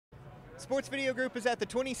Sports Video Group is at the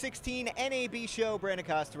 2016 NAB Show. Brandon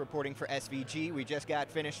Costa reporting for SVG. We just got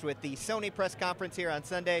finished with the Sony press conference here on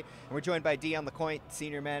Sunday, and we're joined by Deon LeCointe,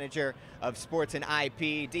 Senior Manager of Sports and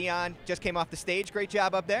IP. Deon, just came off the stage. Great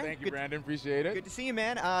job up there. Thank you, Brandon. Appreciate it. Good to see you,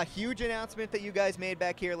 man. Huge announcement that you guys made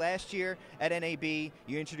back here last year at NAB.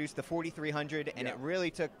 You introduced the 4300, and it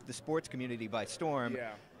really took the sports community by storm.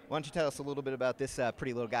 Yeah. Why don't you tell us a little bit about this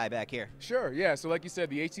pretty little guy back here? Sure, yeah. So like you said,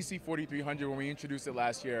 the HDC-4800, when we introduced it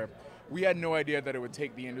last year, we had no idea that it would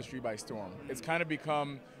take the industry by storm. It's kind of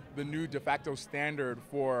become the new de facto standard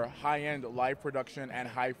for high-end live production and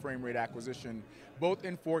high frame rate acquisition, both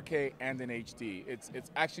in 4K and in HD. It's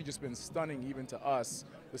actually just been stunning, even to us,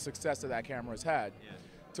 the success that camera has had. Yeah.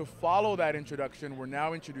 To follow that introduction, we're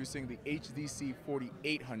now introducing the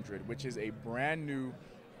HDC-4800, which is a brand new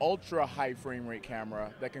ultra high frame rate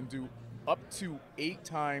camera that can do up to 8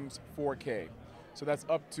 times 4K. So that's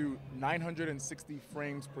up to 960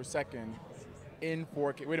 frames per second in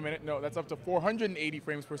 4K. Wait a minute, no, that's up to 480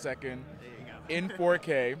 frames per second in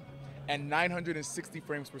 4K and 960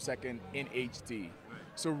 frames per second in HD.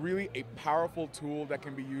 So really a powerful tool that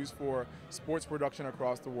can be used for sports production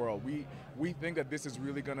across the world. We think that this is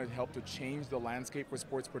really going to help to change the landscape for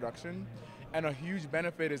sports production. And a huge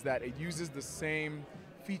benefit is that it uses the same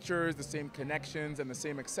features, the same connections, and the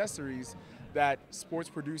same accessories that sports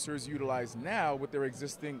producers utilize now with their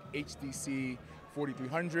existing HDC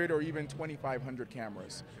 4300 or even 2500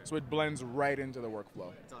 cameras. So it blends right into the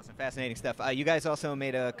workflow. That's awesome, fascinating stuff. You guys also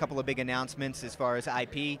made a couple of big announcements as far as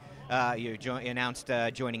IP. You announced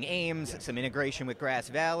joining Ames, some integration with Grass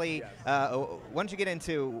Valley. Why don't you get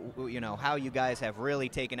into how you guys have really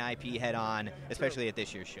taken IP head on, especially at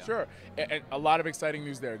this year's show? Sure, and a lot of exciting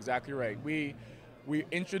news there, exactly right. We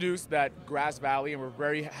introduced that Grass Valley, and we're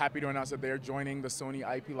very happy to announce that they're joining the Sony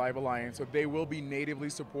IP Live Alliance, so they will be natively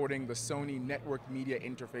supporting the Sony Network Media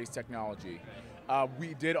Interface technology.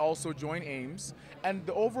 We did also join Ames, and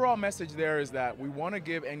the overall message there is that we want to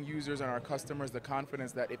give end users and our customers the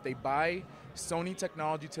confidence that if they buy Sony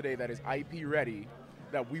technology today that is IP ready,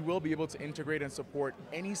 that we will be able to integrate and support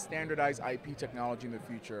any standardized IP technology in the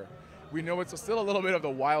future. We know it's still a little bit of the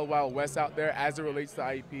wild, wild west out there as it relates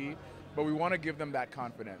to IP, but we want to give them that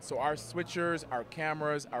confidence. So our switchers, our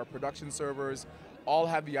cameras, our production servers all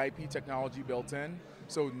have the IP technology built in.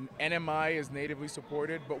 So NMI is natively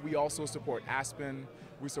supported, but we also support Aspen,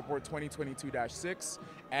 we support 2022-6,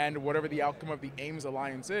 and whatever the outcome of the Ames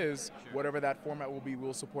Alliance is, whatever that format will be,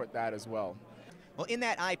 we'll support that as well. Well, in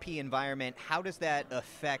that IP environment, how does that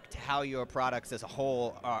affect how your products as a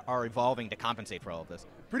whole are evolving to compensate for all of this?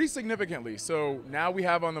 Pretty significantly. So now we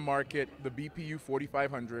have on the market the BPU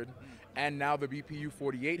 4500 and now the BPU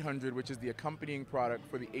 4800, which is the accompanying product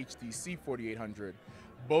for the HDC 4800.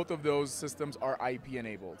 Both of those systems are IP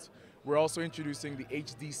enabled. We're also introducing the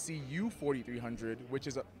HDCU 4300, which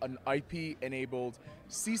is an IP enabled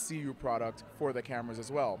CCU product for the cameras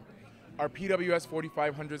as well. Our PWS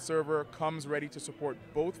 4500 server comes ready to support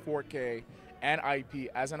both 4K and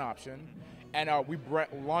IP as an option. And we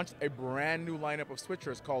launched a brand new lineup of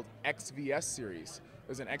switchers called XVS series.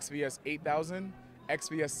 There's an XVS 8000,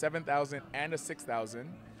 XVS 7000, and a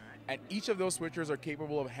 6000. And each of those switchers are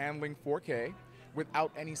capable of handling 4K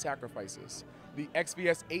without any sacrifices. The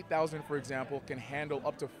XVS 8000, for example, can handle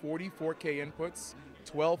up to 40 4K inputs,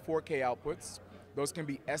 12 4K outputs. Those can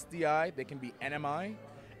be SDI, they can be NMI,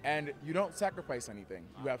 and you don't sacrifice anything.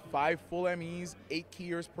 You have 5 full MEs, 8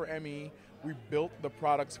 keyers per ME. We built the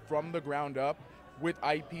products from the ground up with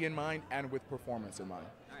IP in mind and with performance in mind.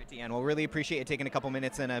 All right, Deon, well, really appreciate you taking a couple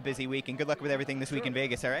minutes in a busy week, and good luck with everything this week in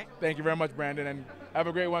Vegas, all right? Thank you very much, Brandon, and have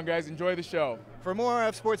a great one, guys. Enjoy the show. For more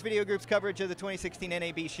of Sports Video Group's coverage of the 2016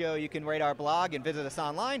 NAB Show, you can rate our blog and visit us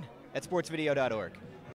online at sportsvideo.org.